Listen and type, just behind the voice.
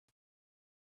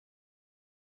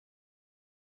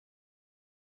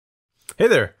Hey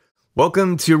there,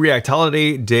 welcome to React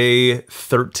Holiday Day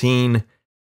 13.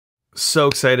 So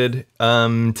excited.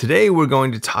 Today we're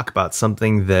going to talk about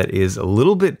something that is a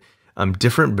little bit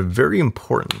different, but very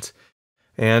important.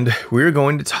 And we're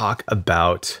going to talk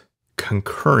about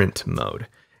concurrent mode.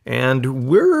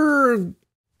 And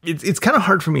it's kind of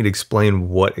hard for me to explain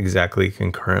what exactly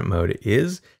concurrent mode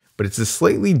is, but it's a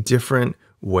slightly different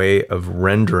way of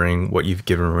rendering what you've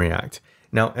given React.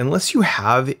 Now, unless you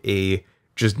have a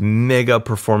just mega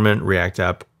performant React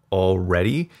app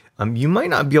already, you might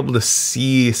not be able to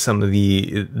see some of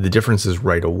the differences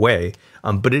right away,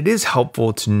 but it is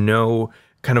helpful to know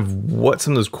kind of what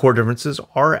some of those core differences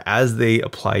are as they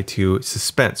apply to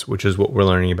Suspense, which is what we're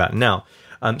learning about now.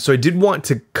 So I did want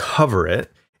to cover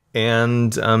it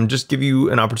and just give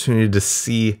you an opportunity to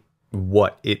see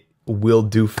what it will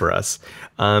do for us.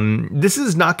 This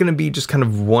is not going to be just kind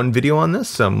of one video on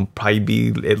this. Probably be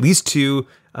at least two,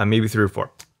 maybe 3 or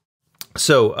 4.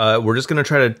 So we're just going to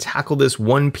try to tackle this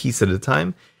one piece at a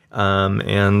time,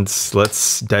 and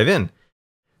let's dive in.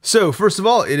 So first of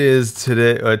all, it is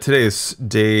today. Today is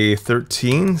day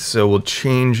 13, so we'll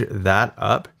change that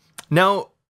up. Now,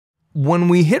 when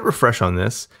we hit refresh on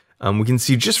this, we can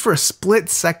see just for a split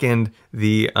second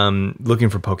the looking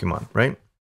for Pokemon, right?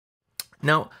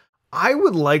 Now, I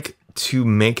would like to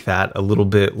make that a little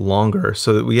bit longer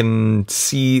so that we can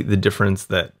see the difference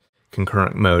that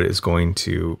concurrent mode is going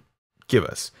to give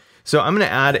us. So I'm going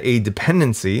to add a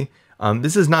dependency.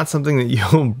 This is not something that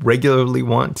you'll regularly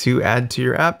want to add to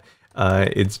your app.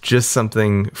 It's just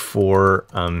something for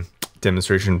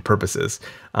demonstration purposes,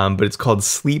 but it's called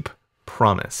sleep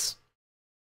promise.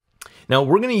 Now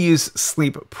we're going to use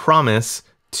sleep promise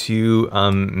to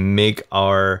make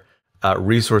our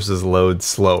resources load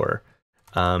slower.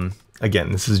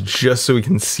 Again, this is just so we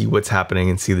can see what's happening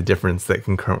and see the difference that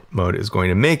concurrent mode is going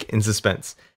to make in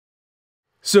Suspense.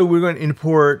 So we're going to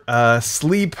import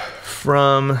sleep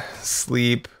from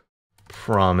sleep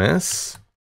promise.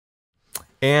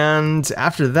 And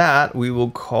after that, we will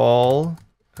call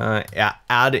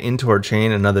add into our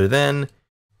chain another then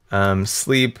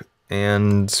sleep,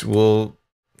 and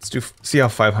see how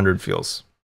 500 feels.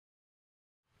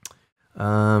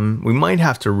 We might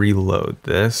have to reload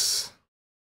this.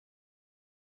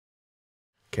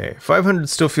 Okay, 500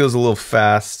 still feels a little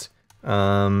fast.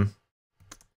 Let's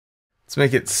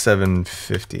make it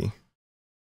 750.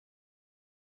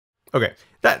 Okay,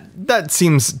 that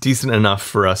seems decent enough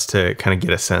for us to kind of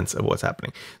get a sense of what's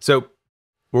happening. So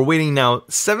we're waiting now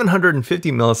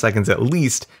 750 milliseconds at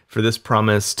least for this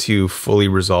promise to fully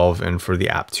resolve and for the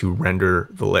app to render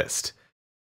the list.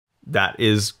 That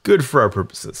is good for our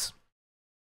purposes.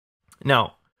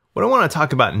 Now, what I want to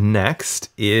talk about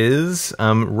next is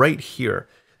right here.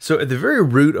 So at the very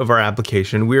root of our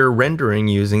application, we're rendering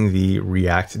using the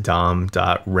React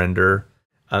DOM.render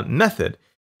method.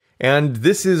 And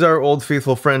this is our old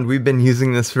faithful friend. We've been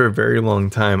using this for a very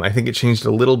long time. I think it changed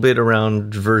a little bit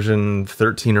around version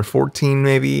 13 or 14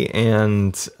 maybe,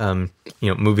 and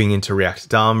moving into React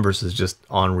DOM versus just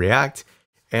on React.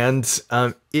 And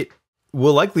it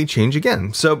will likely change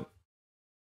again. So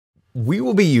we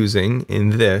will be using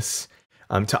in this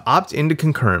to opt into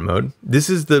concurrent mode. This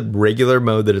is the regular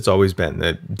mode that it's always been,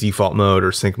 the default mode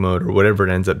or sync mode or whatever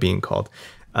it ends up being called.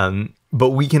 But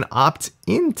we can opt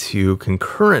into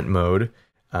concurrent mode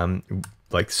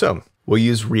like so. We'll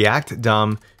use React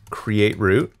DOM create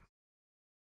root.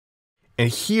 And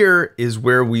here is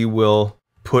where we will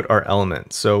put our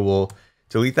element. So we'll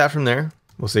delete that from there.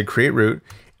 We'll say create root,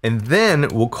 and then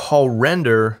we'll call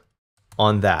render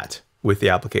on that with the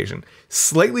application.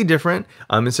 Slightly different.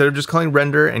 Instead of just calling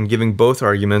render and giving both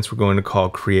arguments, we're going to call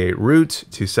create root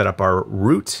to set up our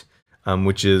root,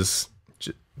 which is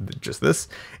just this.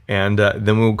 And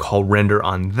then we'll call render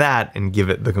on that and give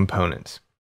it the component.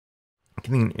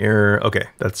 Getting an error. Okay,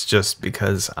 that's just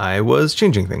because I was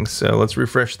changing things. So let's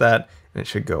refresh that and it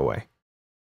should go away.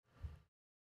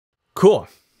 Cool.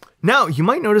 Now you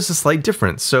might notice a slight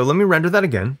difference. So let me render that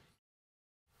again.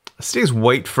 It stays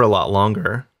white for a lot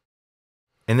longer,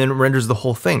 and then it renders the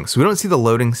whole thing. So we don't see the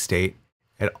loading state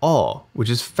at all, which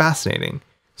is fascinating.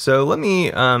 So let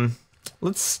me,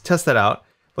 let's test that out.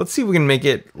 Let's see if we can make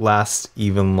it last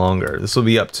even longer. This will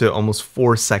be up to almost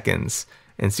 4 seconds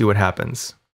and see what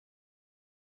happens.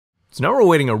 So now we're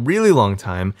waiting a really long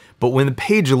time, but when the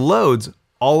page loads,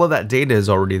 all of that data is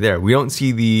already there. We don't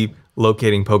see the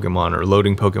locating Pokemon or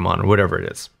loading Pokemon or whatever it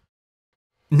is.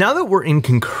 Now that we're in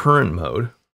concurrent mode,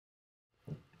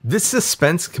 this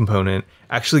Suspense component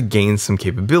actually gains some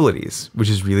capabilities, which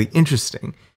is really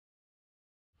interesting.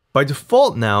 By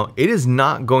default now, it is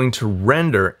not going to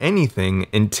render anything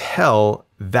until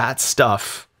that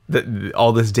stuff that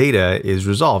all this data is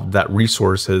resolved, that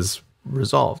resource is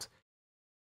resolved.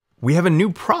 We have a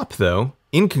new prop though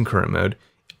in concurrent mode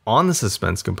on the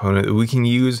suspense component that we can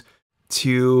use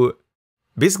to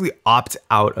basically opt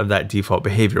out of that default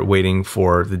behavior waiting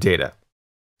for the data.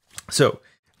 So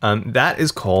that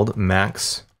is called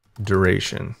max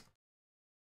duration.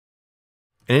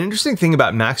 An interesting thing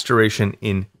about max duration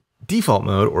in default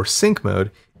mode or sync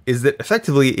mode is that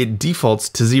effectively it defaults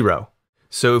to 0.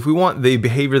 So if we want the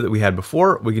behavior that we had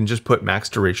before, we can just put max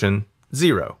duration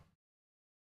 0.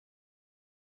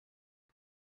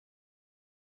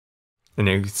 And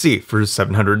you can see for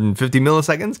 750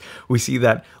 milliseconds, we see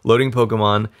that loading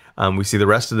Pokemon, we see the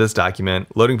rest of this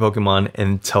document, loading Pokemon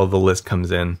until the list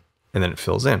comes in and then it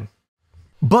fills in.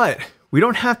 But we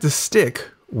don't have to stick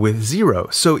with 0.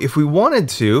 So if we wanted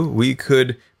to, we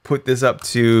could put this up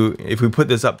to, if we put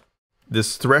this up,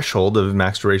 this threshold of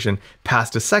max duration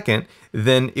past a second,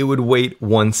 then it would wait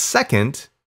 1 second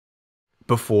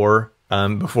before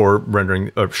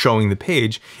rendering or showing the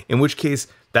page, in which case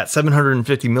that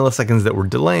 750 milliseconds that we're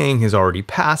delaying has already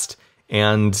passed,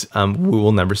 and we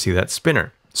will never see that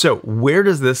spinner. So where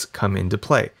does this come into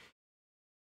play?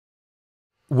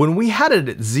 When we had it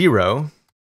at 0,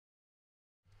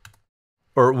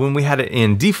 or when we had it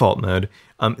in default mode,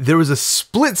 there was a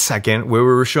split second where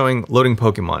we were showing loading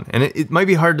Pokemon. And it might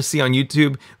be hard to see on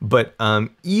YouTube, but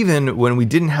even when we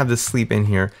didn't have the sleep in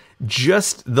here,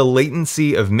 just the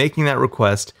latency of making that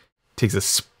request takes a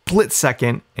split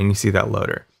second and you see that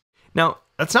loader. Now,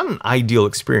 that's not an ideal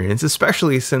experience,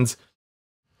 especially since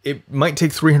it might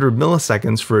take 300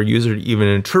 milliseconds for a user to even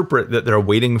interpret that they're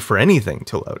waiting for anything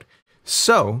to load.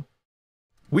 So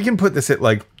we can put this at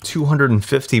like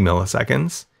 250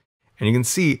 milliseconds, and you can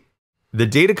see the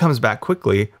data comes back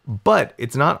quickly, but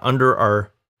it's not under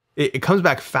our, it comes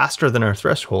back faster than our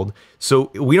threshold,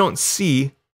 so we don't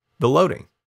see the loading.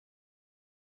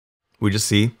 We just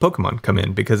see Pokemon come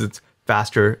in because it's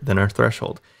faster than our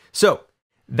threshold. So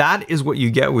that is what you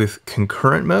get with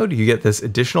concurrent mode. You get this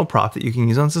additional prop that you can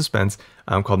use on Suspense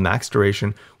called max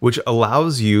duration, which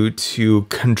allows you to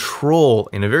control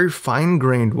in a very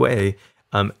fine-grained way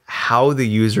how the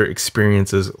user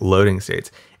experiences loading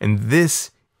states. And this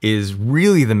is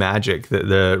really the magic that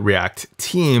the React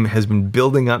team has been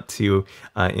building up to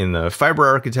in the fiber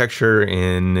architecture,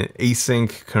 in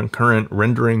async concurrent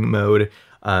rendering mode,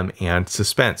 and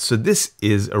Suspense. So this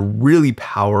is a really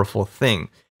powerful thing.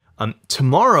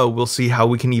 Tomorrow, we'll see how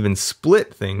we can even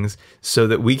split things so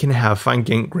that we can have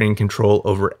fine-grained control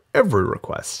over every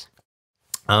request.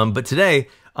 But today,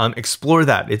 explore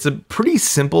that. It's a pretty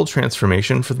simple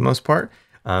transformation for the most part.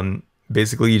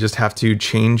 Basically, you just have to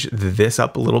change this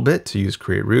up a little bit to use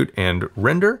create root and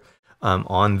render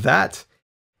on that,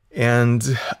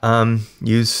 and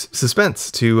use Suspense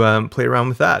to play around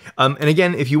with that. And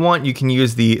again, if you want, you can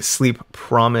use the sleep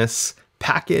promise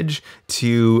package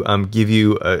to give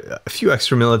you a few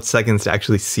extra milliseconds to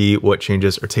actually see what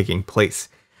changes are taking place.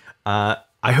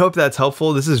 I hope that's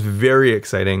helpful. This is very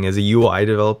exciting. As a UI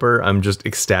developer, I'm just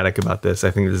ecstatic about this. I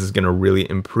think this is going to really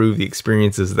improve the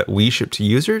experiences that we ship to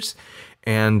users,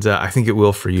 and I think it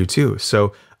will for you too.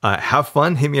 So have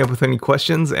fun, hit me up with any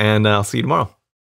questions, and I'll see you tomorrow.